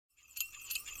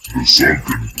The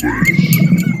Sunken Place.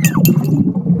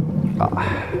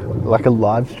 Like a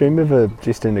live stream of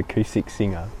just an acoustic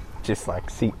singer, just like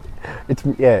sing. It's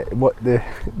what the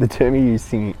term you use,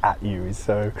 singing at you, is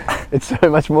it's so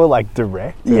much more like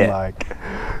direct and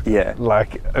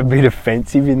like a bit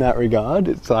offensive in that regard.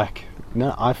 It's like,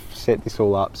 no, I've set this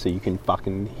all up so you can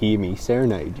fucking hear me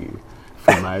serenade you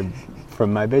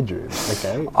from my bedroom.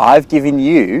 Okay, I've given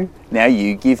you, now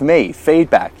you give me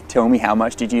feedback. Tell me, how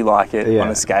much did you like it on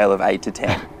a scale of 8 to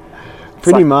 10?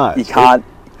 Pretty much. You can't.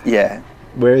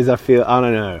 Whereas I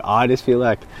don't know, I just feel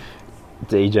like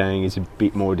DJing is a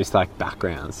bit more just like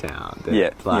background sound.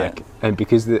 And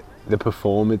because the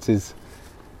performance is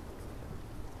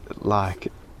like,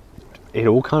 it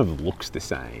all kind of looks the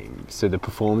same. So the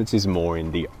performance is more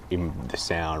in the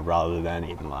sound rather than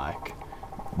in like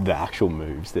the actual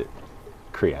moves that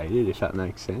created, if that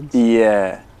makes sense.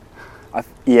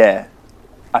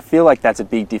 I feel like that's a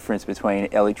big difference between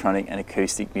electronic and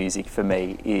acoustic music for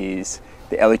me. Is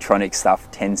the electronic stuff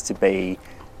tends to be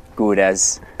good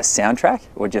as a soundtrack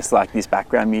or just like this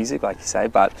background music, like you say,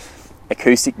 but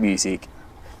acoustic music,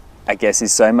 I guess,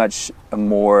 is so much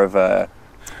more of a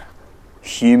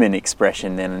human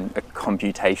expression than a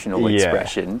computational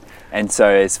expression. And so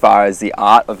as far as the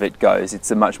art of it goes,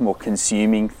 it's a much more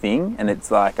consuming thing, and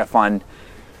it's like, I find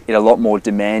it a lot more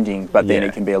demanding, but then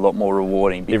it can be a lot more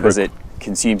rewarding because it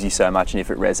consumes you so much, and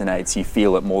if it resonates, you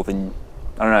feel it more than,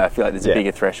 I don't know, I feel like there's a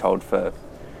bigger threshold for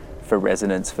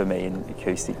resonance for me in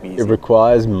acoustic music. It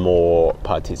requires more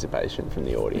participation from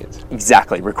the audience.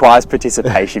 Exactly, requires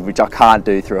participation, which I can't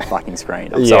do through a fucking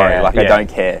screen. I'm sorry, I don't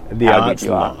care the how art's good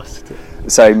you are. lost.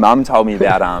 So Mum told me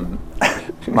about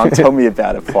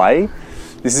a play.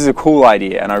 This is a cool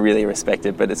idea and I really respect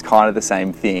it, but it's kind of the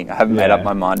same thing. I haven't made up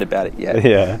my mind about it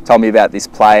yet. Told me about this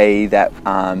play that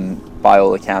by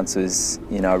all accounts was,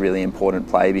 a really important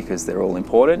play because they're all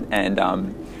important, and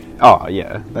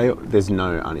there's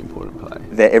no unimportant play.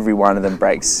 Every one of them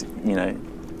breaks,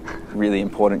 really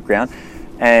important ground.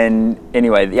 And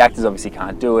anyway, the actors obviously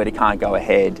can't do it. It can't go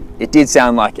ahead. It did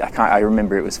sound like, I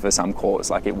remember it was for some cause,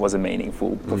 like it was a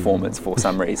meaningful performance for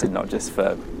some reason, not just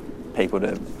for people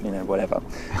to, whatever.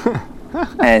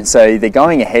 And so they're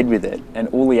going ahead with it, and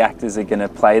all the actors are going to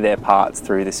play their parts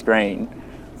through the screen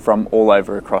from all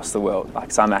over across the world.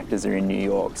 Like, some actors are in New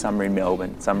York, some are in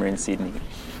Melbourne, some are in Sydney.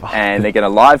 And they're going to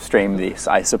live stream this,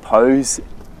 I suppose,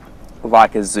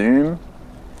 like a Zoom,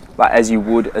 like as you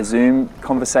would a Zoom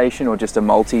conversation or just a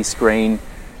multi-screen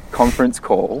conference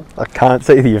call. I can't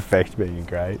see the effect being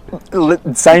great.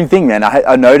 Same thing, man.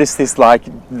 I noticed this, like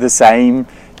the same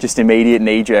just immediate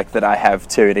knee-jerk that I have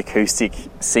to an acoustic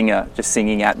singer just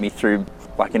singing at me through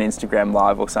like an Instagram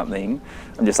live or something.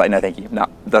 I'm just like, no thank you, no,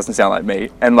 it doesn't sound like me.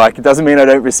 And like, it doesn't mean I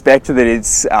don't respect that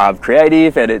it's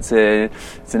creative and it's an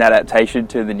adaptation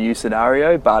to the new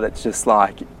scenario, but it's just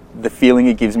like, the feeling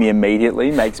it gives me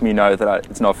immediately makes me know that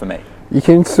it's not for me. You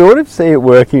can sort of see it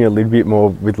working a little bit more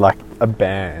with like a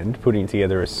band putting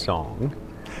together a song.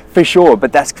 For sure,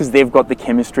 but that's because they've got the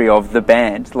chemistry of the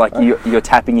band. Like, you're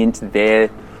tapping into their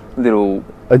little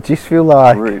I just feel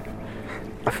like group.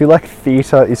 I feel like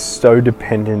theatre is so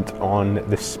dependent on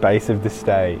the space of the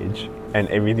stage and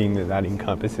everything that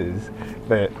encompasses,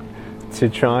 that to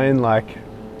try and like,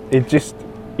 it just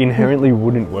inherently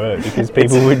wouldn't work because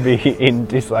people would be in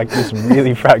just like this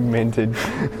really fragmented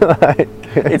like,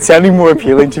 it's sounding more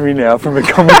appealing to me now from a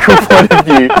comical point of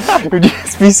view. It would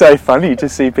just be so funny to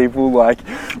see people like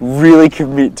really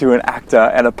commit to an actor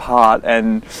and a part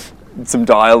and some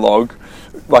dialogue.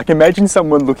 Like, imagine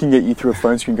someone looking at you through a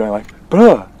phone screen going like,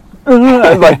 bruh,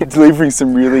 like delivering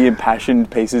some really impassioned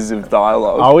pieces of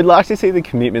dialogue. I would like to see the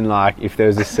commitment, like if there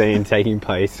was a scene taking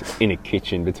place in a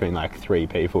kitchen between like 3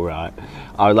 people, right?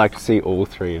 I would like to see all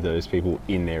 3 of those people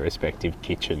in their respective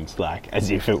kitchens, like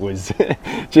as if it was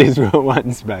just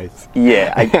one space.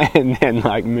 Yeah. And then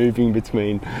like moving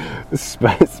between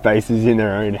spaces in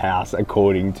their own house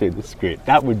according to the script.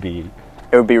 It would be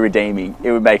redeeming.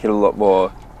 It would make it a lot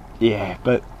more. Yeah,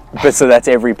 but so that's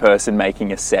every person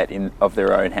making a set of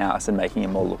their own house and making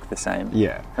them all look the same.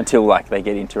 Yeah. Until like they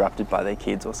get interrupted by their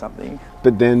kids or something.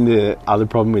 But then the other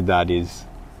problem with that is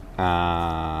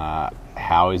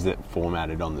how is it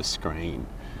formatted on the screen?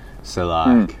 So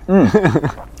like,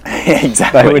 Yeah,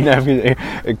 exactly. They wouldn't have,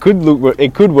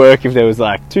 it could work if there was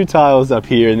like 2 tiles up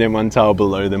here and then 1 tile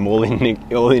below them, all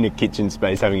in a kitchen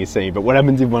space having a scene. But what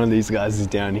happens if one of these guys is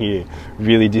down here,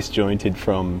 really disjointed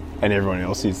from, and everyone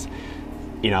else is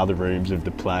in other rooms of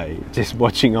the play, just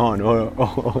watching on, or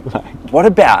like. What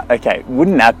about,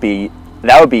 wouldn't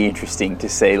that would be interesting to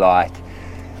see, like,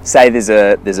 say there's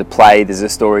a play, there's a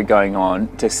story going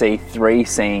on, to see 3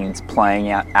 scenes playing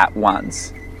out at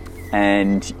once,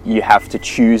 and you have to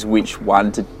choose which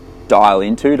one to dial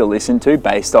into to listen to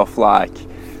based off like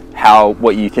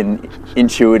what you can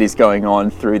intuit is going on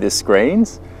through the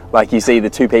screens. Like you see the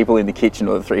 2 people in the kitchen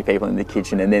or the 3 people in the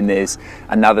kitchen, and then there's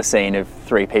another scene of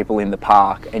 3 people in the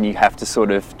park, and you have to sort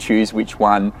of choose which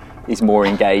one is more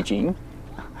engaging,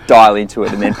 dial into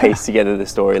it, and then piece together the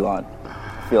storyline.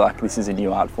 I feel like this is a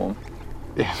new art form.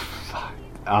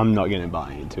 I'm not going to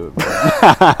buy into it.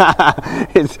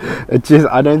 It's just,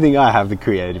 I don't think I have the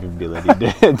creative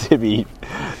ability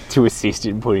to assist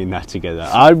in putting that together.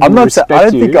 I don't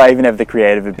think I even have the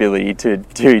creative ability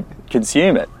to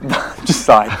consume it. Just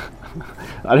like,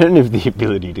 I don't have the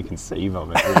ability to conceive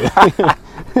of it. Really.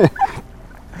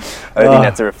 I don't think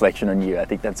that's a reflection on you. I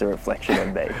think that's a reflection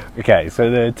on me. Okay, so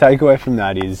the takeaway from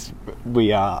that is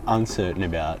we are uncertain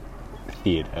about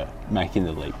theatre making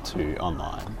the leap to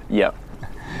online. Yep.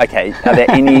 Okay, are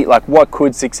there any, like, what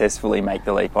could successfully make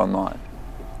the leap online?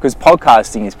 Because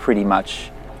podcasting is pretty much,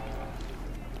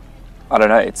 I don't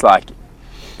know, it's like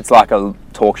a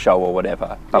talk show or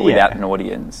whatever, but without an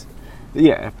audience.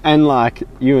 Yeah, and like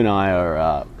you and I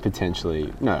are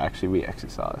potentially, no, actually we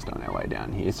exercised on our way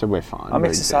down here, so we're fine. I'm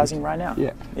exercising right now.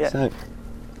 Yeah. So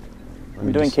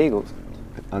I'm doing Kegels.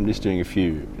 I'm just doing a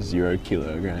few 0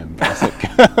 kilogram bicep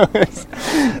curls.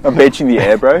 I'm benching the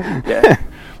air, bro. Yeah.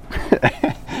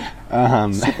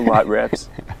 Super light reps.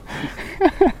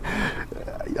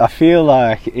 I feel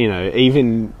like, you know,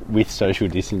 even with social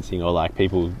distancing or like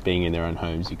people being in their own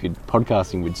homes,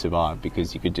 podcasting would survive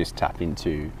because you could just tap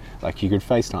into, like, you could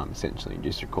FaceTime essentially and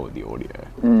just record the audio.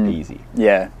 Easy.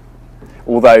 Yeah.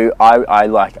 Although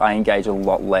I engage a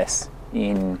lot less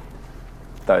in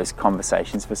those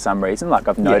conversations for some reason. Like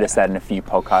I've noticed that in a few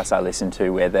podcasts I listen to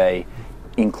where they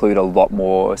include a lot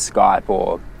more Skype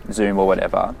or Zoom or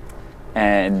whatever,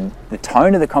 and the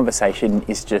tone of the conversation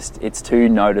is just, it's too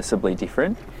noticeably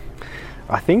different.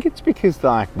 I think it's because,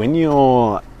 like, when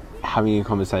you're having a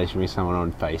conversation with someone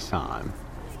on FaceTime,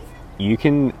 you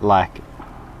can, like,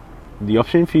 the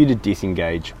option for you to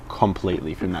disengage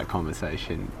completely from that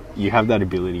conversation, you have that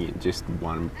ability in just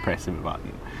one press of a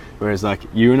button. Whereas, like,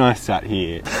 you and I sat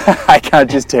here, I can't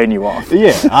just turn you off.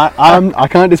 Yeah, I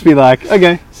can't just be like,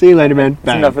 okay, see you later, man.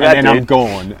 Bang, enough of that, and then dude. I'm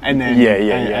gone. And then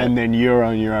And then you're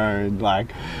on your own, like,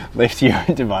 left to your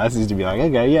own devices to be like,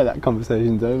 okay, yeah, that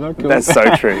conversation's over. Cool. That's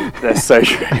so true. That's so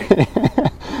true.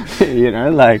 You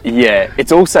know, like, yeah,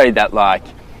 it's also that, like,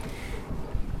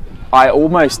 I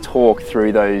almost talk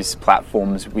through those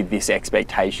platforms with this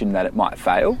expectation that it might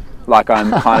fail. Like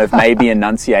I'm kind of maybe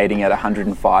enunciating at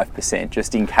 105%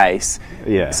 just in case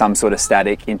some sort of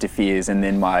static interferes and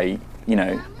then my, you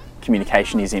know,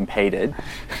 communication is impeded.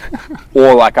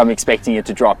 Or like I'm expecting it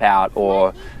to drop out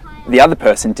or the other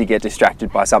person to get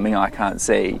distracted by something I can't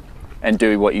see and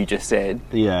do what you just said.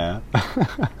 Yeah.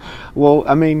 Well,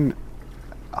 I mean,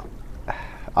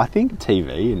 I think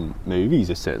TV and movies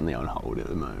are certainly on hold at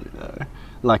the moment, though.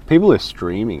 Like, people are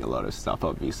streaming a lot of stuff,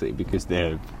 obviously, because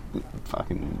they're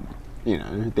fucking, you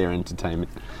know, their entertainment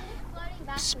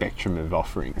spectrum of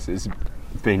offerings has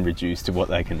been reduced to what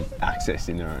they can access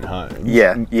in their own homes.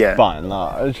 Yeah. By and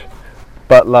large.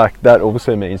 But, like, that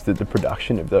also means that the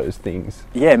production of those things...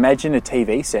 Yeah, imagine a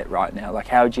TV set right now. Like,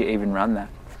 how would you even run that?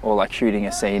 Or, like, shooting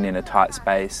a scene in a tight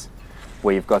space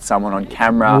where you've got someone on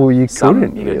camera. Well, you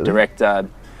couldn't, you've really. got a director,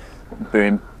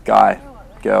 boom guy,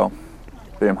 girl,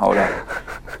 boom holder,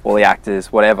 all the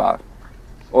actors, whatever.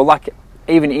 Or, like,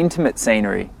 even intimate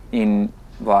scenery in,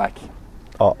 like...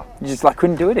 Oh. You just, like,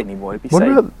 couldn't do it anymore. It'd be What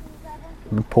safe. about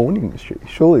the porn industry?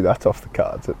 Surely that's off the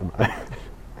cards at the moment.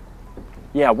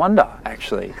 Yeah, I wonder,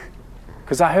 actually.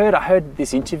 Because I heard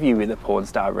this interview with a porn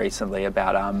star recently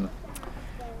about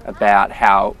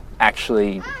how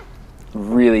actually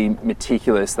really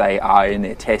meticulous they are in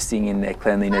their testing, in their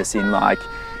cleanliness, in, like,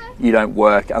 you don't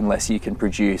work unless you can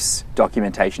produce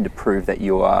documentation to prove that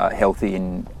you are healthy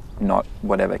and not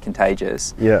whatever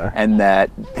contagious. Yeah. And that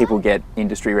people get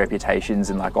industry reputations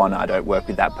and, like, oh no, I don't work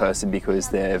with that person because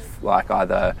they've, like,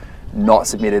 either not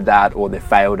submitted that or they've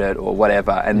failed it or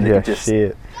whatever. And Yeah, it just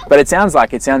shit. But it sounds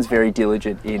very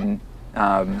diligent in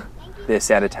their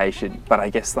sanitation. But I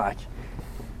guess, like,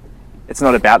 it's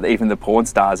not about even the porn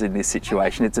stars in this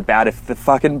situation. It's about if the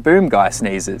fucking boom guy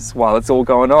sneezes while it's all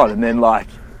going on, and then, like,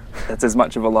 that's as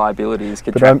much of a liability as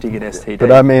contracting an STD. But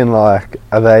I mean, like,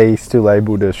 are they still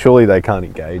able to... Surely they can't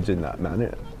engage in that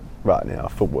manner right now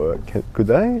for work, could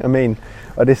they? I mean,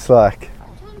 I just, like...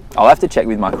 I'll have to check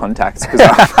with my contacts because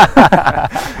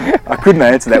I couldn't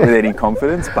answer that with any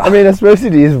confidence. But I mean, I suppose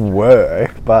it is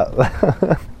work, but...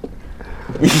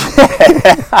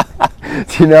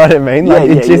 Do you know what I mean? Like,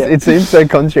 it seems so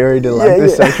contrary to, like, the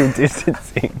social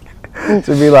distancing.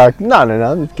 To be like, no,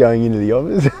 I'm just going into the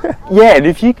office. Yeah, and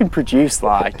if you can produce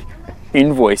like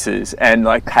invoices and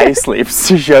like pay slips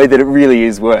to show that it really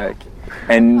is work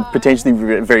and potentially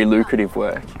very lucrative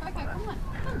work.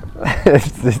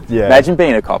 It's just, yeah. Imagine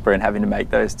being a copper and having to make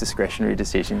those discretionary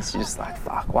decisions. You're just like,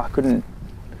 fuck, why couldn't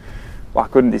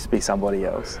this be somebody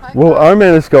else? Well, I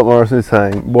remember Scott Morrison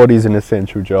saying, what is an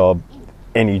essential job?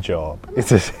 Any job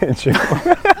is essential.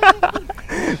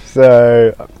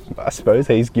 So I suppose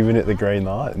he's given it the green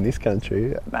light in this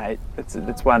country. Mate, it's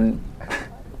one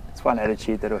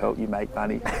attitude that'll help you make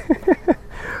money.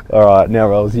 All right, now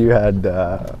Rolls, you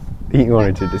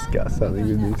wanted to discuss something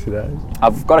with me today.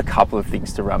 I've got a couple of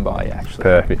things to run by you, actually.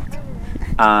 Perfect.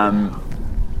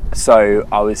 So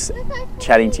I was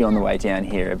chatting to you on the way down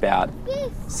here about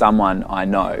someone I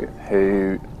know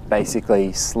who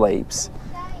basically sleeps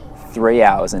 3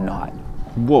 hours a night.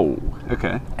 Whoa.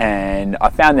 Okay. And I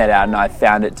found that out, and I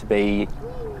found it to be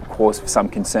cause for some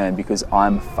concern because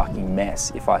I'm a fucking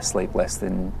mess if I sleep less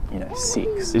than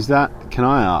 6. Is that? Can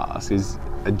I ask?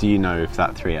 Do you know if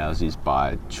that 3 hours is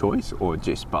by choice or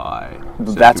just by?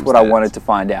 That's what I wanted to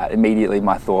find out. Immediately,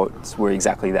 my thoughts were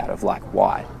exactly that of like,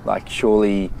 why? Like,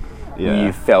 surely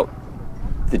you felt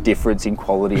the difference in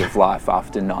quality of life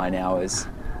after 9 hours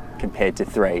compared to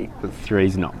 3. But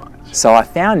 3's not much. So I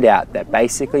found out that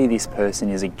basically this person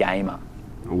is a gamer.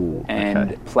 Ooh, and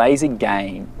okay. plays a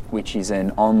game which is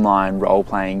an online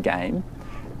role-playing game,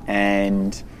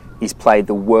 and is played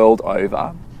the world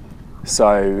over.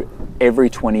 So every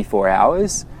 24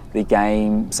 hours, the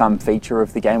game, some feature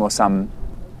of the game or some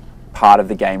part of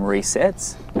the game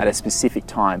resets at a specific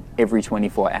time every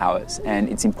 24 hours. And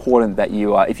it's important that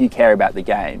you are, if you care about the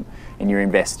game and you're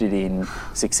invested in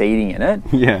succeeding in it,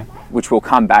 Yeah. which we'll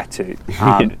come back to.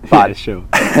 Yeah, sure.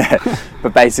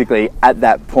 But basically, at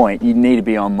that point, you need to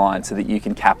be online so that you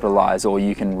can capitalise or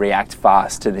you can react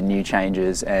fast to the new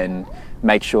changes and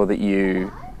make sure that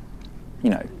you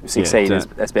succeed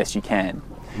as best you can.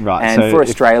 Right. And so for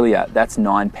Australia, that's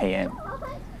 9 p.m.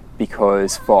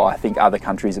 because for, I think, other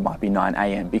countries it might be 9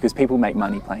 a.m. because people make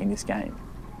money playing this game.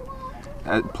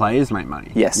 Players make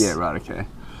money. Yes. Yeah. Right. Okay.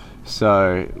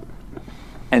 So.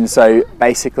 And so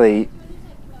basically,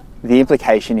 the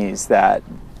implication is that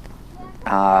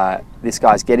this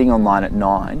guy's getting online at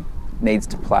 9, needs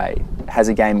to play, has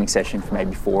a gaming session for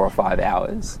maybe 4 or 5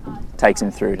 hours, takes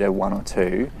him through to 1 or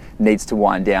 2, needs to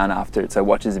wind down after it, so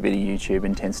watches a bit of YouTube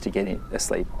and tends to get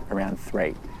asleep around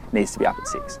 3, needs to be up at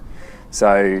 6.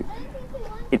 So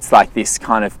it's like this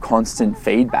kind of constant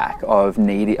feedback of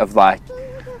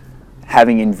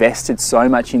having invested so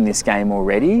much in this game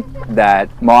already that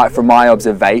from my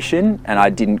observation, and I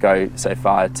didn't go so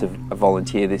far to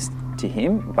volunteer this to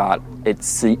him, but it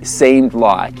seemed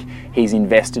like he's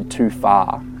invested too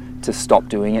far to stop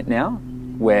doing it now,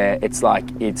 where it's like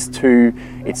it's too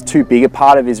big a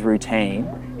part of his routine.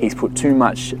 He's put too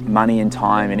much money and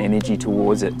time and energy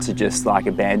towards it to just like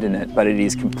abandon it, but it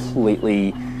is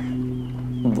completely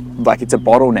like it's a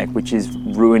bottleneck which is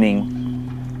ruining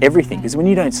everything, because when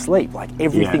you don't sleep, like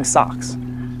everything sucks.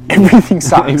 Everything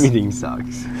sucks. Everything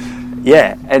sucks.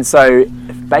 Yeah, and so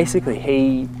basically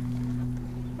he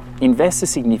invests a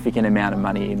significant amount of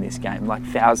money in this game, like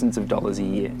thousands of dollars a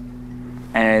year.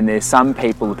 And there's some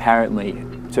people apparently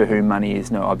to whom money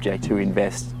is no object who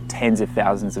invest tens of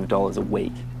thousands of dollars a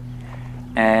week.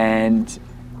 And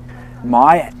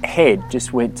my head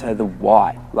just went to the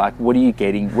why. Like, what are you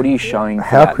getting? What are you showing?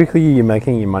 How quickly are you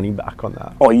making your money back on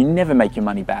that? Oh, you never make your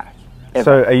money back. Ever.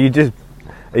 So are you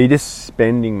just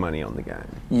spending money on the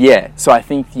game? Yeah. So I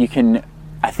think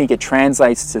it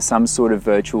translates to some sort of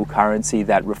virtual currency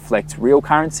that reflects real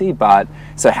currency, but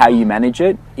so how you manage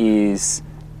it is,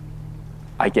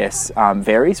 I guess,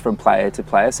 varies from player to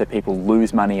player. So people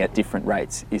lose money at different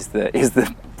rates is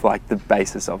the like the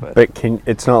basis of it. But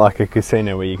it's not like a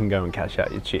casino where you can go and cash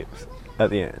out your chips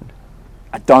at the end.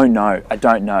 I don't know.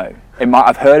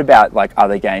 I've heard about like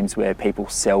other games where people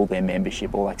sell their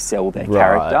membership or like sell their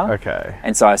character. Okay.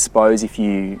 And so I suppose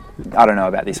I don't know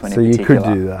about this one So in particular. you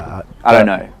could do that. I don't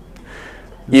know.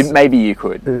 Maybe you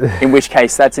could. In which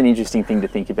case, that's an interesting thing to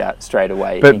think about straight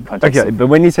away. In context of but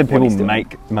when you said what people he's doing.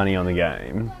 make money on the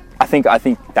game, I think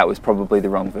that was probably the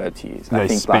wrong verb to use. They I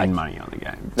think spend money on the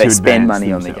game. They to spend advance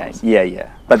money on the game. themselves.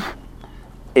 Yeah. But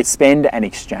it's spend and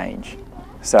exchange.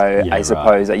 So I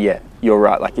suppose, you're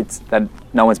right. Like it's that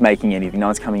no one's making anything. No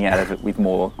one's coming out of it with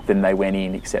more than they went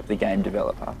in, except the game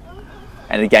developer.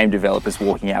 And the game developer's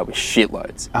walking out with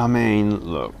shitloads. I mean,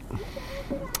 look,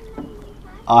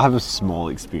 I have a small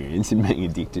experience in being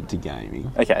addicted to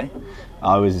gaming. Okay.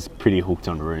 I was pretty hooked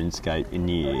on RuneScape in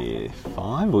year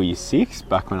 5 or year 6,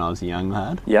 back when I was a young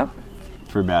lad, Yeah.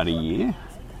 for about a year.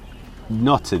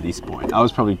 not to this point. I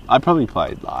probably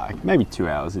played like maybe 2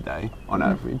 hours a day on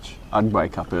average. I'd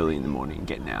wake up early in the morning and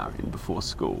get an hour in before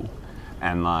school,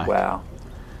 and like Wow.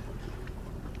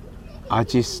 I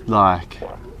just like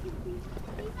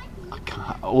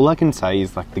all I can say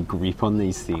is like the grip on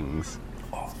these things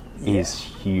is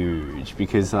huge,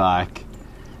 because like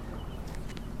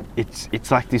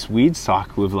it's like this weird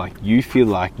cycle of like you feel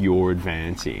like you're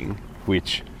advancing,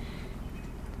 which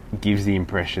gives the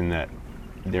impression that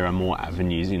there are more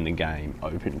avenues in the game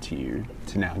open to you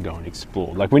to now go and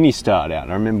explore. Like when you start out,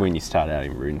 I remember when you start out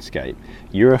in RuneScape,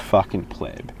 you're a fucking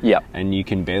pleb. Yep. And you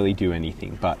can barely do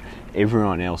anything, but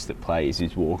everyone else that plays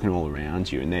is walking all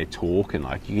around you and they're talking,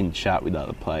 like you can chat with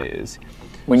other players.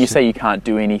 When you say you can't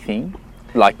do anything,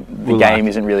 like the Well, game like-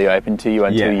 isn't really open to you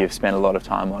until Yeah. you've spent a lot of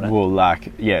time on it. Well,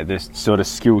 like, yeah, the sort of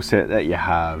skill set that you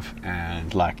have,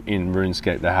 and like in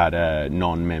RuneScape, they had a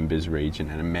non-members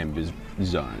region and a members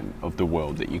zone of the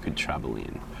world that you could travel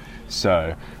in.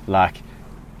 So, like,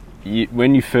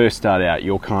 when you first start out,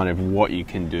 you're kind of what you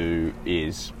can do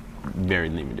is very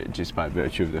limited just by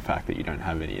virtue of the fact that you don't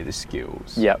have any of the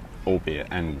skills. Yep. Albeit,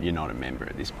 and you're not a member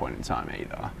at this point in time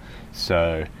either.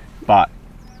 So, but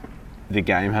the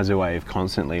game has a way of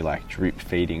constantly like drip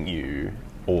feeding you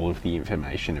all of the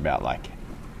information about like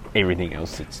everything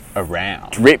else that's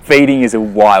around. Drip feeding is a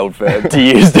wild verb to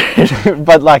use, dude.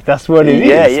 But like that's what it is.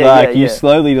 Yeah, yeah, like yeah, you yeah.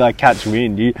 slowly like catch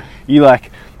wind. You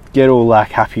like get all like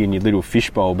happy in your little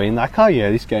fishbowl, being like, oh yeah,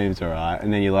 this game's alright,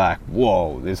 and then you're like,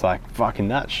 whoa, there's like fucking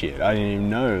that shit. I didn't even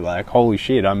know. Like holy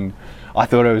shit, I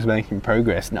thought I was making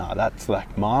progress. Nah, that's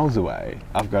like miles away.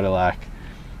 I've got to like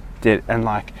and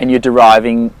like And you're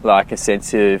deriving like a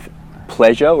sense of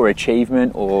pleasure or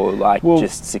achievement or like Well-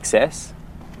 just success.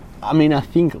 I mean, I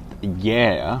think,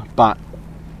 yeah, but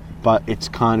it's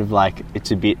kind of like, it's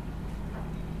a bit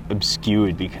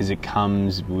obscured because it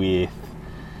comes with,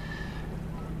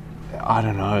 I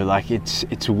don't know, like it's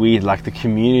weird. Like the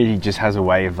community just has a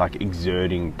way of like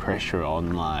exerting pressure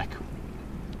on like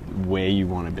where you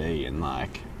want to be, and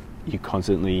like you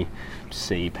constantly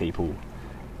see people.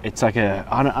 It's like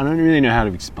I don't really know how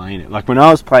to explain it. Like when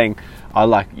I was playing, I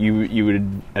like you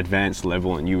would advance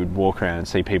level and you would walk around and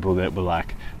see people that were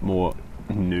like more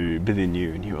noob than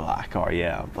you, and you were like, oh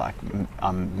yeah, like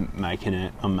I'm making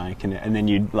it, and then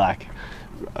you'd like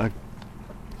a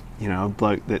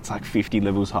bloke that's like 50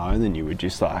 levels higher than you would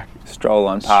just like Stroll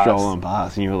on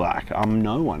past. and you were like, I'm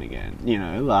no one again,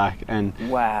 and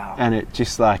Wow. and it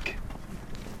just like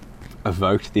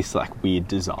evoked this like weird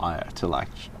desire to like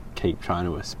keep trying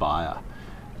to aspire.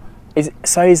 Is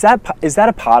that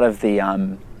a part of the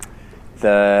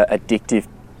addictive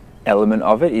element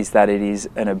of it? Is that it is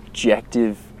an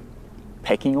objective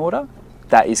pecking order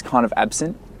that is kind of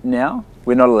absent now?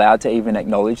 We're not allowed to even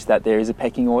acknowledge that there is a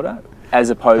pecking order, as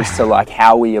opposed to like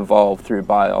how we evolved through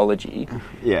biology,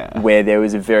 Yeah. where there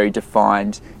was a very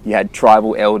defined, you had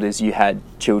tribal elders, you had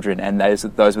children, and those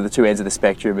were the two ends of the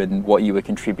spectrum, and what you were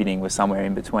contributing was somewhere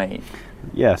in between.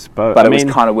 Yes, but But I it mean,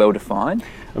 was kind of well defined.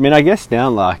 I mean, I guess now,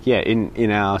 like, yeah, in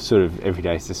our sort of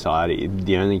everyday society,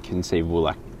 the only conceivable,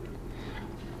 like,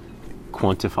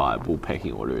 quantifiable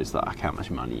pecking order is, like, how much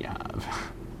money you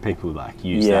have. People, like,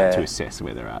 use that to assess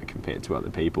where they're at compared to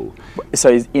other people.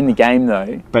 So in the game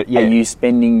though, But, yeah. are you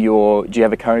spending do you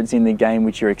have a currency in the game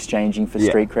which you're exchanging for Yeah.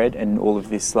 street cred and all of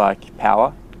this like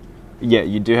power? Yeah,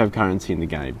 you do have currency in the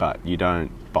game, but you don't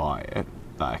buy it.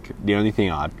 Like, the only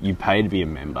thing you pay to be a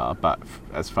member, but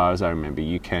as far as I remember,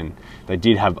 they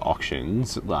did have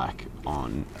auctions, like,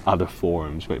 on other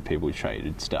forums where people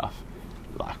traded stuff,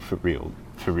 like, for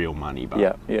real money, but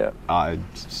Yeah. I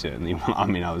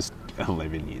was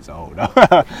 11 years old.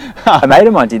 A mate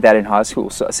of mine did that in high school,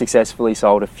 so successfully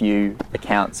sold a few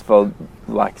accounts for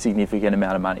like significant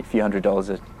amount of money, a few $100s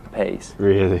a piece.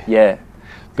 Really? Yeah.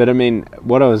 But I mean,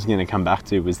 what I was going to come back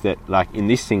to was that, like, in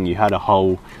this thing, you had a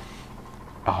whole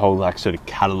like sort of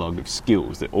catalogue of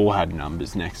skills that all had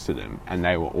numbers next to them, and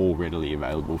they were all readily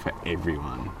available for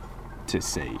everyone to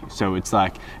see. So it's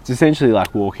essentially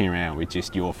like walking around with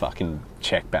just your fucking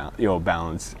your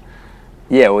balance.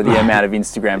 Yeah, or the amount of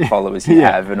Instagram followers you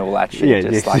Yeah. have and all that shit, Yeah,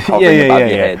 just yeah. like hovering above your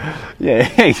head.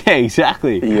 Yeah,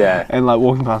 exactly. Yeah. And like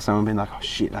walking past someone being like, oh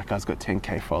shit, that guy's got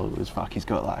 10k followers. Fuck, he's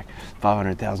got like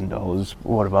 $500,000.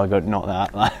 What have I got? Not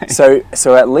that. Like,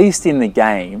 So at least in the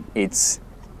game, it's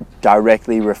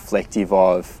directly reflective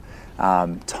of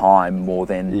time more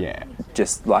than yeah.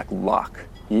 just like luck.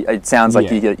 It sounds like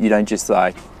Yeah. you don't just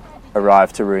like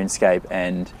arrive to RuneScape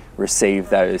and receive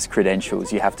those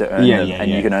credentials. You have to earn them, and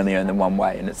you can only earn them one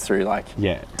way, and it's through like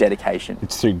Yeah. dedication.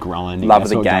 It's through grinding. Love of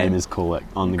That's the what game. gamers call it.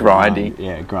 On the Grinding. grind.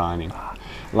 Yeah, grinding.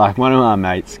 Like one of my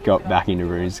mates got back into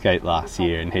RuneScape last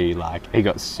year, and he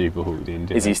got super hooked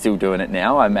into Is it. he still doing it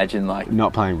now? I imagine like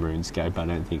Not playing RuneScape, I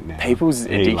don't think now. people's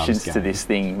He loves addictions to games. this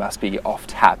thing must be off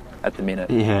tap at the minute.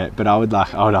 Yeah, but I would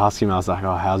ask him, I was like,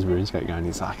 oh, how's RuneScape going?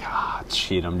 He's like,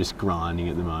 shit, I'm just grinding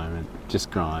at the moment. Just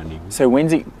grinding. So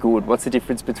when's it good? What's the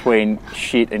difference between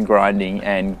shit and grinding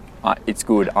and it's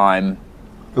good? What are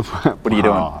you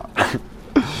doing?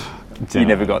 You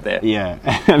never got there. Yeah,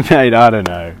 mate, I don't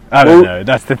know. I don't know.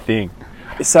 That's the thing.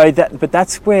 So but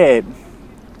that's where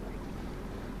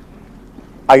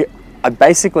I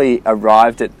basically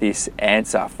arrived at this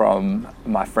answer from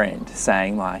my friend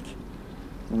saying like,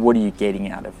 what are you getting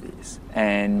out of this?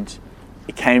 And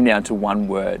it came down to one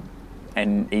word,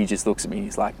 and he just looks at me and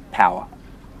he's like, power.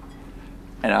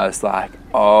 And I was like,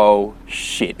 oh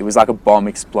shit. It was like a bomb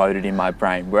exploded in my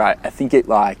brain where I think it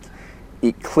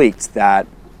clicked that,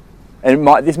 and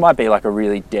this might be like a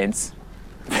really dense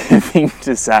thing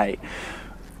to say,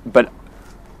 but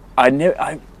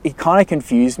it kind of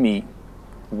confused me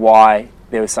why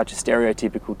there was such a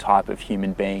stereotypical type of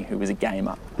human being who was a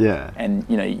gamer. Yeah. And,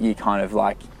 you kind of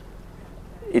like,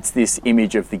 it's this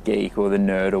image of the geek or the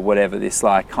nerd or whatever, this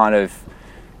like kind of,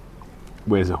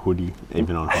 Wears a hoodie,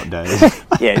 even on hot days.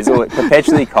 yeah, it's all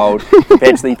perpetually cold,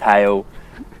 perpetually pale,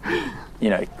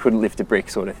 couldn't lift a brick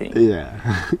sort of thing.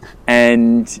 Yeah.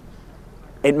 And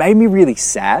it made me really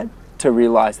sad to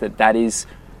realise that is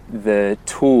the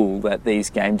tool that these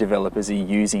game developers are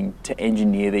using to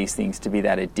engineer these things to be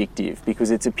that addictive,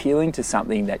 because it's appealing to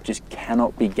something that just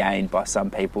cannot be gained by some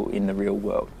people in the real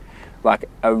world. Like,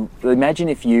 imagine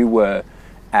if you were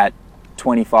at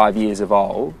 25 years of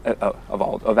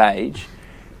age,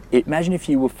 imagine if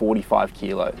you were 45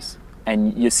 kilos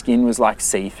and your skin was like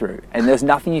see-through and there's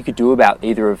nothing you could do about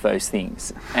either of those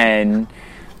things. And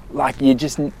like, you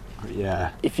just...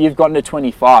 Yeah. If you've gotten to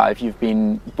 25, you've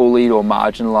been bullied or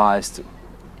marginalised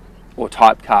or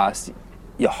typecast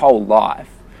your whole life.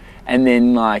 And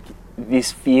then like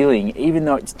this feeling, even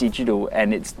though it's digital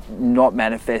and it's not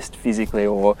manifest physically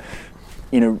or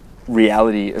in a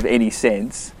reality of any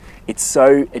sense, it's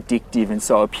so addictive and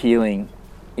so appealing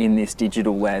in this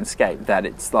digital landscape that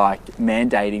it's like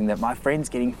mandating that my friend's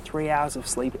getting 3 hours of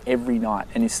sleep every night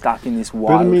and is stuck in this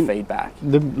wild feedback.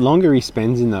 The longer he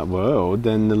spends in that world,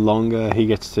 then the longer he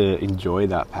gets to enjoy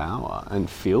that power and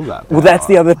feel that power. Well, that's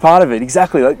the other part of it,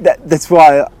 exactly. Like that's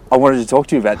why I wanted to talk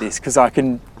to you about this, because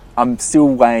I'm still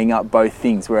weighing up both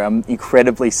things, where I'm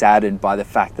incredibly saddened by the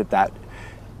fact that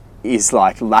is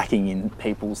like lacking in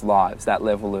people's lives, that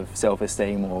level of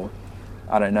self-esteem or,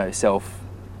 I don't know,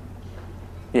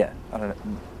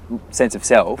 sense of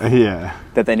self. Yeah.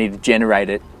 That they need to generate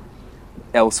it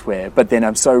elsewhere. But then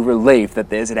I'm so relieved that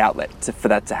there's an outlet for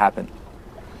that to happen.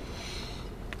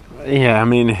 Yeah, I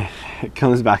mean, it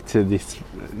comes back to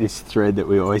this thread that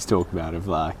we always talk about of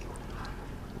like,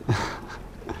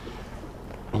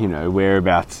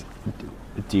 whereabouts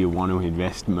do you want to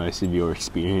invest most of your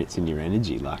experience and your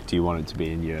energy? Like, do you want it to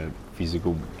be in your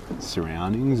physical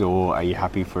surroundings, or are you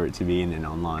happy for it to be in an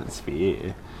online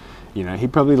sphere? He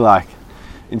probably, like,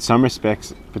 in some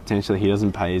respects, potentially he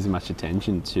doesn't pay as much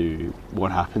attention to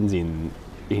what happens in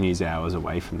his hours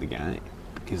away from the game,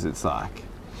 because it's like...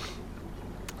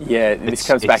 Yeah, this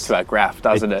comes back to our graph,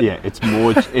 doesn't it? Yeah,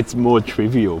 it's more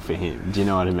trivial for him. Do you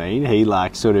know what I mean? He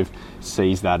like sort of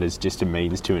sees that as just a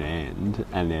means to an end,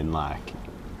 and then like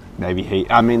maybe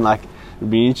it'd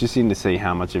be interesting to see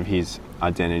how much of his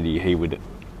identity he would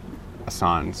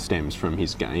assign stems from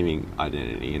his gaming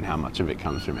identity and how much of it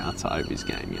comes from outside of his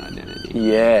gaming identity.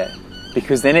 Yeah,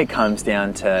 because then it comes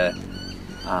down to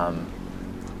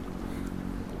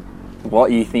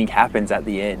what you think happens at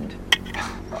the end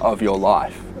of your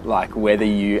life. Like whether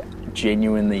you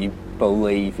genuinely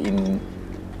believe in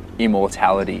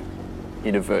immortality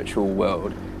in a virtual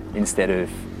world instead of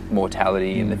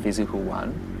mortality in the physical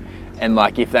one. And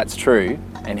like, if that's true,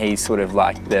 and he's sort of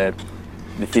like the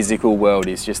physical world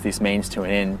is just this means to an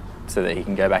end so that he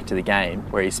can go back to the game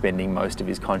where he's spending most of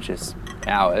his conscious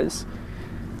hours,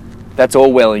 that's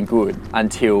all well and good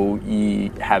until you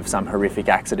have some horrific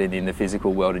accident in the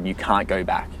physical world and you can't go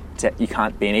back. You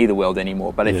can't be in either world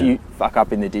anymore. But if you fuck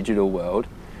up in the digital world,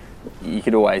 you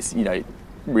could always,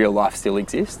 real life still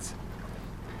exists.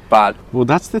 But well,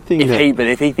 that's the thing.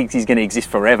 If he thinks he's going to exist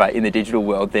forever in the digital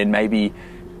world, then maybe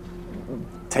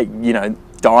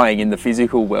dying in the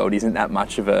physical world isn't that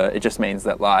much of a. It just means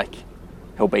that like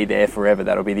he'll be there forever.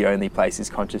 That'll be the only place his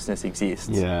consciousness exists.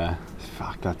 Yeah,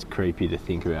 fuck, that's creepy to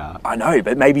think about. I know,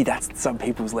 but maybe that's some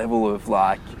people's level of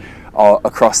like.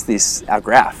 Across our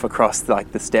graph, across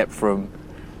like the step from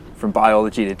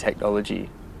biology to technology.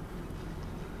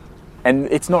 And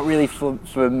it's not really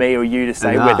for me or you to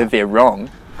say Nah. whether they're wrong,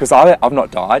 because I've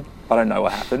not died. I don't know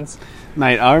what happens.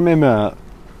 Mate, I remember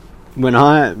when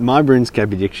my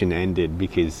RuneScape addiction ended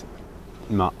because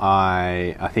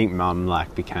I think Mum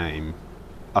like became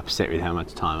upset with how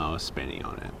much time I was spending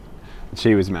on it.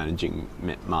 She was managing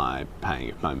my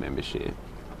paying of my membership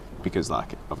because,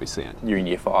 like, obviously, You're in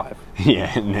year 5.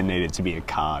 yeah, and there needed to be a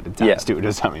card attached to it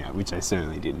or something, which I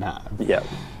certainly didn't have. Yeah.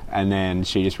 And then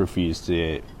she just refused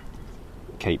to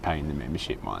keep paying the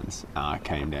membership ones. I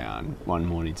came down one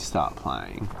morning to start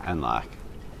playing and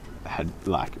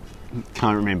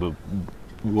can't remember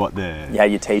what the You had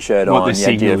your t-shirt What on, the you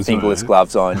had your signals fingerless were.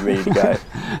 gloves on, ready to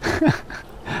go.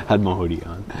 had my hoodie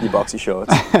on. Your boxy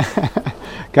shorts.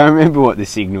 Can't remember what the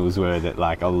signals were that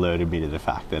like alerted me to the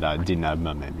fact that I didn't have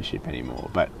my membership anymore,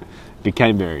 but it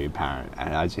became very apparent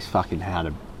and I just fucking had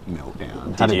a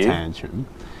meltdown, had you? a tantrum.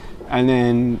 And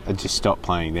then I just stopped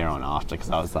playing there on after because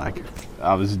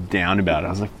I was down about it. I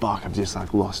was like, fuck, I've just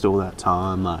like lost all that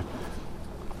time. Like,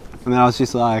 and then I was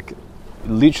just like,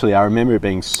 literally, I remember it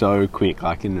being so quick,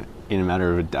 like in a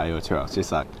matter of a day or two, I was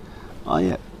just like, oh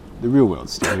yeah, the real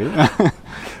world's still here.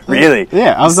 Really?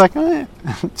 Yeah, I was like, oh yeah,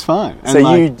 it's fine. And So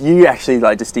like, you actually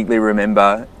like distinctly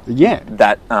remember yeah,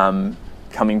 that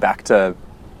coming back to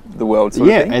the world sort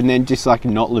of yeah, thing? and then just like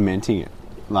not lamenting it,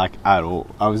 like at all.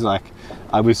 I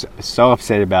was so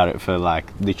upset about it for like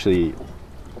literally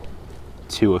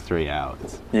 2 or 3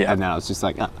 hours. Yeah. And then I was just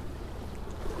like,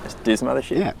 Just do some other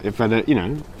shit. yeah, if I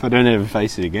don't ever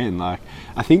face it again, like,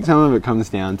 I think some of it comes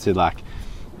down to like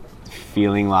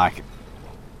feeling like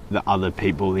the other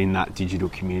people in that digital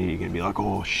community are going to be like,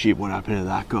 oh shit, what happened to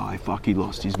that guy? Fuck, he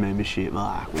lost his membership.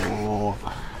 Like, whoa.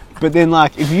 But then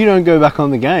like, if you don't go back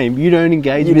on the game, you don't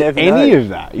engage You with never any know. of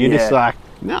that. You're just Yeah. like,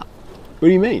 no. What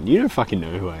do you mean? You don't fucking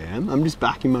know who I am. I'm just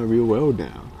back in my real world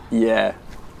now. Yeah.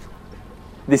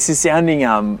 This is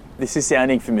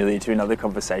sounding familiar to another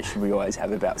conversation we always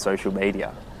have about social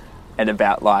media and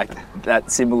about like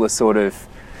that similar sort of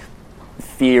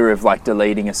fear of like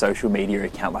deleting a social media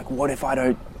account. Like, what if I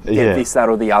don't get Yeah. this, that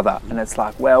or the other? And it's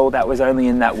like, well, that was only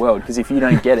in that world, because if you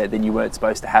don't get it, then you weren't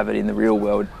supposed to have it in the real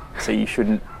world, so you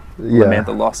shouldn't lament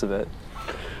the loss of it.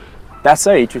 That's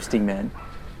so interesting, man.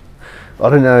 I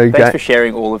don't know. Thanks for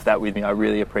sharing all of that with me. I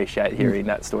really appreciate hearing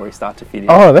that story start to finish.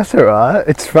 Oh, that's all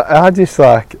right. I just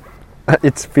like,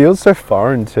 it feels so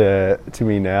foreign to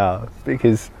me now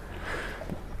because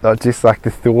I just like the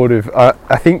thought of. I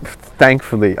think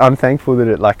I'm thankful that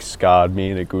it like scarred me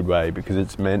in a good way because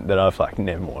it's meant that I've like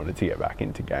never wanted to get back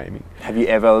into gaming. Have you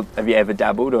ever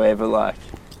dabbled or ever like?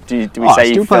 Do we Oh,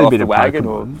 say you fell off the wagon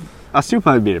or I still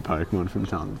play a bit of Pokemon from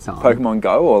time to time. Pokemon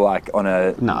Go or like on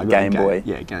a No, I got Game the Boy?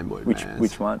 Yeah, Game Boy. Which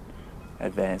Advance. one?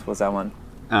 Advance. What's that one?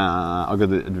 I got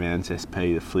the Advance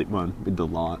SP, the flip one with the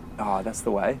light. Oh, that's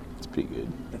the way. It's pretty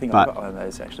good. I think But- I've got one of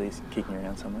those actually kicking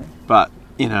around somewhere. But,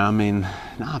 you know, I mean,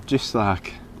 just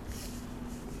like,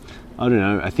 I don't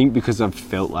know. I think because I've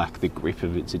felt like the grip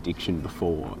of its addiction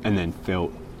before and then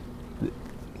felt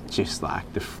just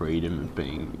like the freedom of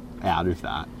being out of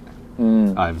that,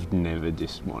 I've never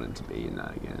just wanted to be in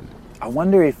that again. I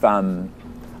wonder if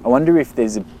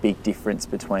there's a big difference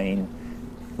between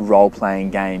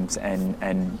role-playing games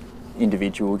and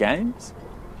individual games.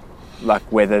 Like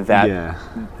whether that, Yeah.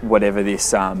 whatever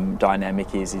this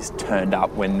dynamic is turned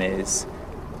up when there's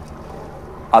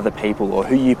other people or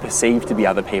who you perceive to be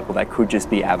other people that could just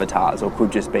be avatars or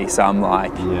could just be some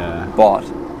like Yeah. bot,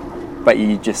 but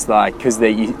you just like because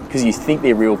you think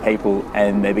they're real people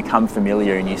and they become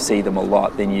familiar and you see them a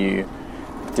lot, then you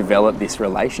develop this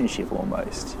relationship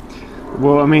almost.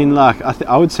 Well, I mean, like,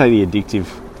 I would say the addictive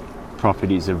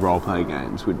properties of role-play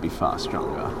games would be far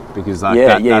stronger because like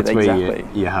that's where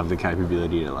exactly. you have the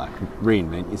capability to like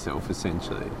reinvent yourself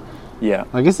essentially. Yeah.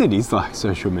 I guess it is like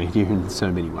social media in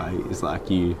so many ways. Like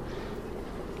it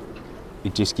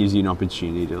just gives you an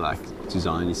opportunity to like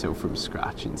design yourself from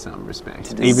scratch in some respects.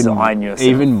 To design yourself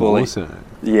even fully. more so.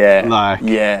 Yeah. Like-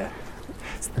 yeah.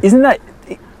 Isn't that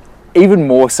even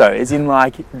more so? As in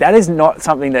like that is not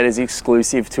something that is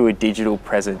exclusive to a digital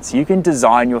presence. You can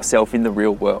design yourself in the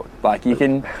real world. Like you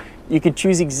can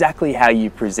choose exactly how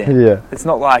you present. Yeah. It's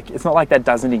not like that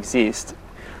doesn't exist.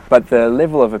 But the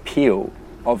level of appeal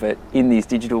of it in these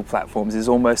digital platforms is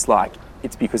almost like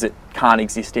it's because it can't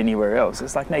exist anywhere else.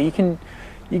 It's like, no,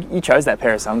 you chose that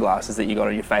pair of sunglasses that you got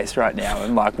on your face right now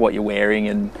and like what you're wearing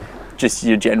and just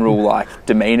your general like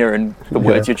demeanor and the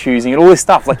words you're choosing and all this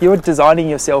stuff. Like you're designing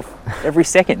yourself every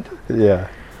second. Yeah.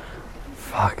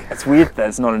 Fuck. It's weird that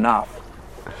it's not enough.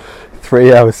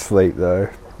 3 hours sleep though.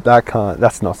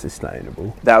 That's not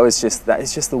sustainable. That is just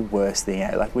the worst thing.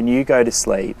 Eh? Like when you go to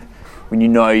sleep, when you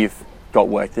know you've got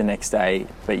work the next day,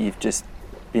 but you've just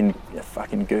been a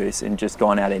fucking goose and just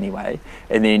gone out anyway.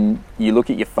 And then you look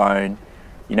at your phone,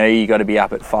 you know you got to be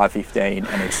up at 5:15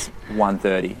 and it's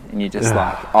 1:30 and you're just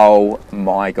like, oh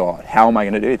my God, how am I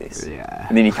going to do this? Yeah.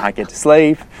 And then you can't get to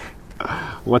sleep.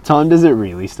 What time does it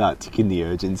really start ticking the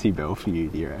urgency bell for you,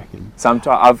 do you reckon?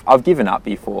 Sometimes I've given up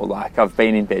before. Like I've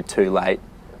been in bed too late,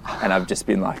 and I've just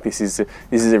been like, this is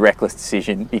a reckless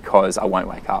decision because I won't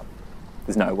wake up.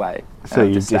 There's no way. And So I've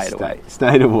you just just stayed awake.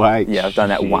 stayed awake? Yeah, I've done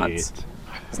that Shit. once.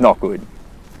 It's not good.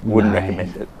 Wouldn't No.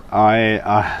 recommend it.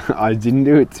 I didn't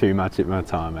do it too much at my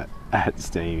time at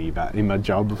Steamy, but in my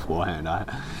job beforehand, I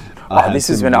had this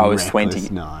is some when I was reckless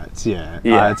 20. nights. Yeah,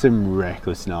 Yeah. I had some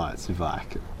reckless nights of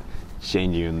like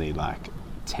genuinely like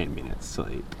 10 minutes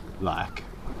sleep, like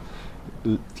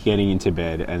getting into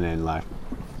bed and then like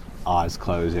eyes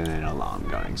closed and then alarm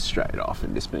going straight off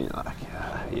and just being like,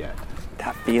 yeah,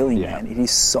 That feeling, Yeah. man, it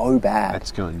is so bad.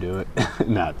 let's go and do it.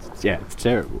 No, it's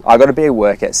terrible. I got to be at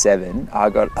work at 7. I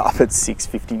got up at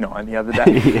 6:59 the other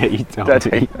day. Yeah, you told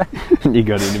Did I me. tell You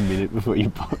got in a minute before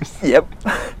you post. Yep.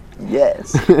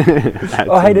 Yes. That's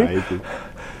Oh, hey, dude. amazing.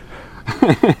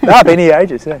 No, I've been here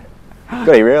ages. Yeah.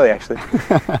 Got here early actually.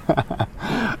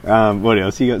 What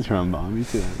else you got thrown by me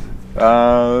today?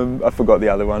 I forgot the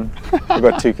other one. I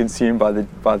got too consumed by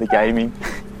the gaming.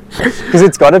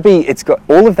 Because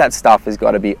all of that stuff has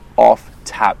got to be off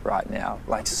tap right now.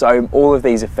 Like all of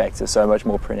these effects are so much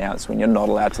more pronounced when you're not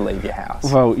allowed to leave your house.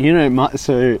 Well, you know,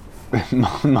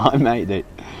 my mate that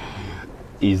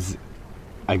is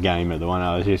a gamer, the one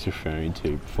I was just referring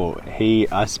to before,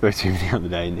 I spoke to him the other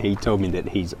day and he told me that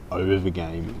he's over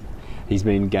gaming. He's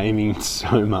been gaming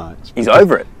so much. He's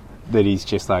over it. That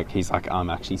he's like, I'm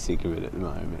actually sick of it at the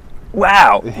moment.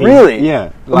 Wow, really?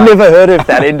 Yeah. I've never heard of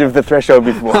that end of the threshold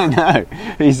before. I know.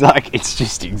 He's like, it's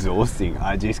just exhausting.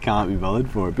 I just can't be bothered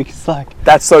for it because like,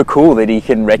 That's so cool that he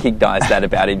can recognise that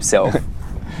about himself.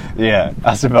 yeah,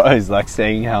 I suppose like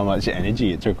seeing how much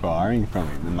energy it's requiring from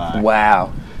him. And like,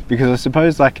 Wow. because I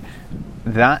suppose like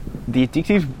that the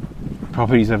addictive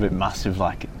properties of it must have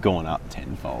like gone up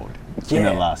tenfold in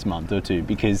the Yeah. last month or two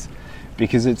because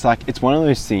it's like it's one of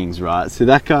those things, right? So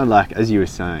that guy, like as you were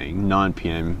saying, 9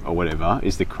 p.m. or whatever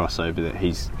is the crossover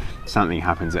that something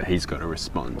happens that he's got to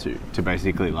respond to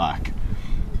basically like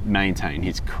maintain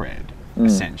his cred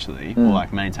essentially, or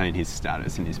like maintain his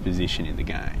status and his position in the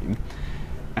game.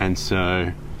 And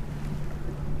so,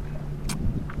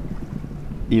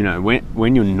 you know,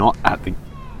 when you're not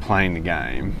playing the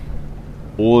game,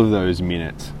 all of those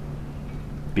minutes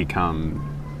become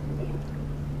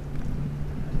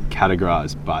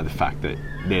categorized by the fact that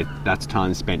that's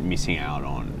time spent missing out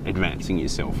on advancing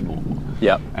yourself more.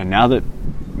 Yep. And now that,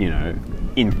 you know,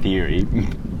 in theory,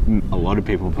 a lot of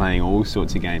people playing all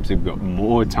sorts of games have got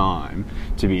more time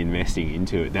to be investing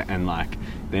into it, and like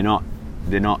they're not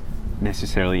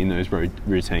necessarily in those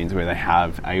routines where they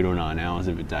have 8 or 9 hours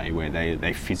of a day where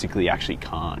they physically actually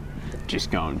can't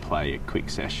just go and play a quick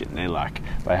session.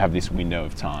 They have this window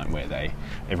of time where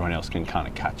everyone else can kind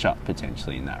of catch up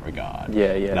potentially in that regard.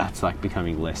 Yeah. That's like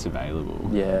becoming less available.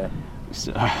 Yeah.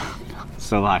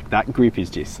 So like that grip is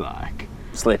just like,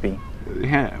 Slipping.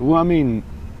 yeah. Well, I mean,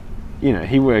 you know,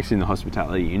 he works in the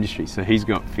hospitality industry, so he's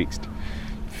got fixed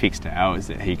hours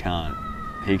that he can't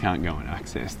go and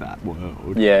access that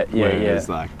world. Yeah. Whereas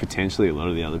like potentially a lot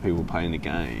of the other people playing the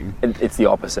game. It's the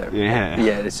opposite. Yeah.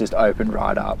 Yeah, it's just open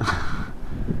right up.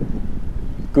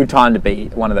 Good time to be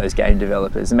one of those game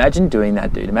developers. Imagine doing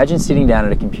that, dude. Imagine sitting down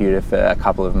at a computer for a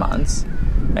couple of months.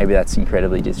 Maybe that's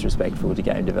incredibly disrespectful to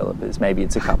game developers. Maybe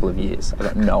it's a couple of years. I've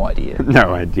got no idea.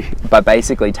 No idea. But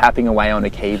basically tapping away on a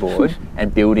keyboard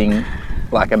and building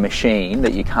like a machine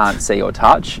that you can't see or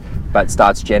touch, but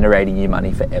starts generating you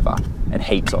money forever, and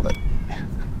heaps of it.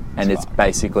 And it's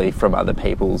basically from other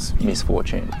people's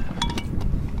misfortune.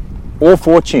 Or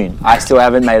fortune. I still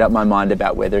haven't made up my mind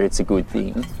about whether it's a good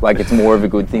thing. Like, it's more of a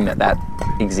good thing that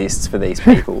exists for these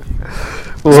people.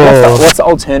 So what's the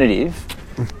alternative?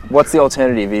 What's the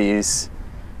alternative is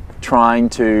trying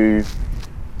to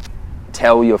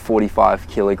tell your 45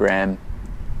 kilogram,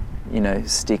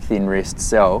 stick thin wrist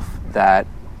self that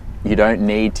you don't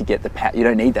need to get you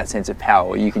don't need that sense of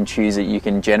power. You can choose it, you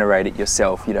can generate it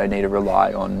yourself. You don't need to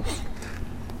rely on.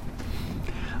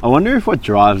 I wonder if what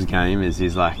drives gamers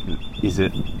is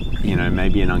it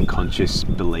maybe an unconscious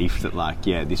belief that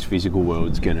this physical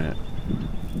world's gonna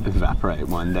evaporate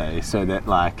one day, so that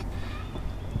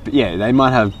they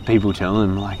might have people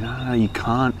telling them no, you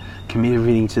can't commit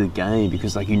everything to the game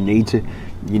because you need to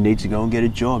you need to go and get a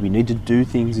job. You need to do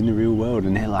things in the real world.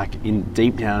 And they're like in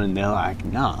deep down, and they're like,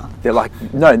 nah. They're like,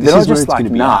 no, This they're is not where just it's like, gonna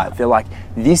be nah. at. They're like,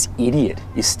 this idiot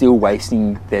is still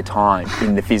wasting their time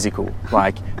in the physical.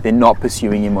 Like, they're not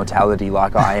pursuing immortality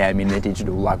like I am in the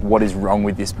digital. Like, what is wrong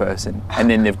with this person? And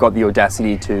then they've got the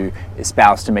audacity to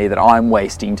espouse to me that I'm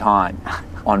wasting time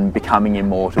on becoming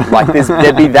immortal. Like,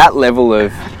 there'd be that level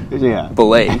of Yeah.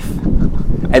 belief.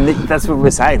 And that's what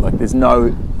we're saying. Like, there's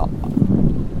no...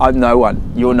 I'm no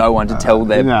one. You're no one to tell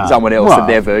No. someone else Well- that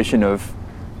their version of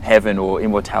heaven or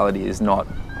immortality is not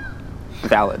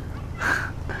valid.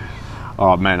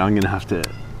 Oh man, I'm gonna have to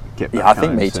get back Yeah, I think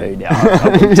home me soon. too now.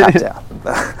 I've been tapped out.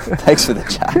 Thanks for the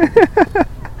chat.